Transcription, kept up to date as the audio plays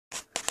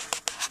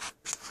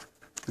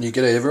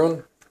G'day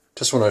everyone,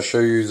 just want to show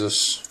you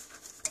this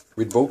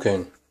Red Bull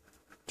can.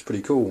 It's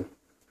pretty cool.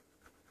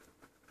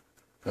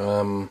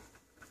 Vodafone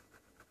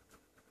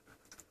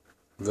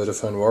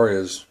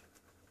Warriors.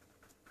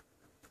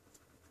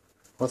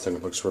 I think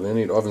it looks really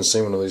neat. I haven't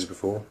seen one of these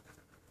before.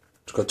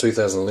 It's got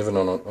 2011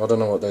 on it. I don't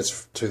know what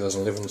dates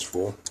 2011 is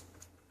for,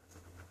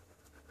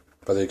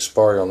 but the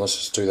expiry on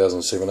this is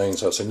 2017,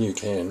 so it's a new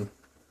can.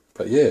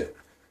 But yeah,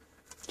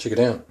 check it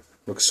out.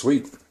 Looks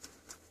sweet.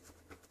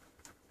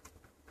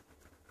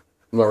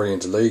 I'm not really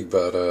into League,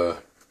 but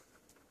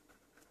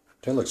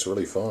that looks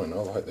really fine. I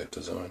like that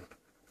design.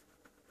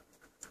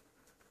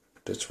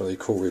 That's really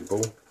cool, Red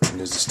Bull. And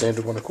there's the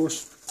standard one, of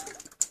course.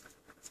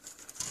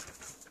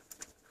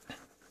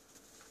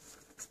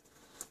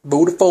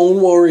 Vodafone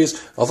Warriors.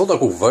 I thought they were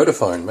called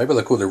Vodafone. Maybe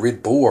they're called the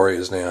Red Bull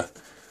Warriors now.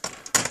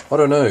 I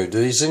don't know.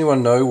 Does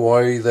anyone know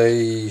why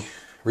they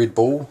Red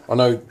Bull? I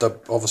know they're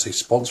obviously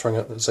sponsoring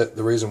it. Is that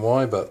the reason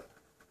why? But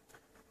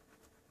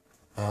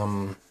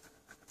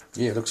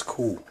yeah, it looks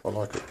cool. I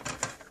like it.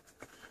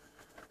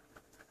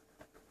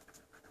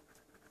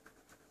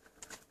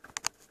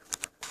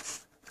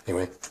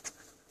 Anyway,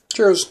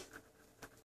 cheers.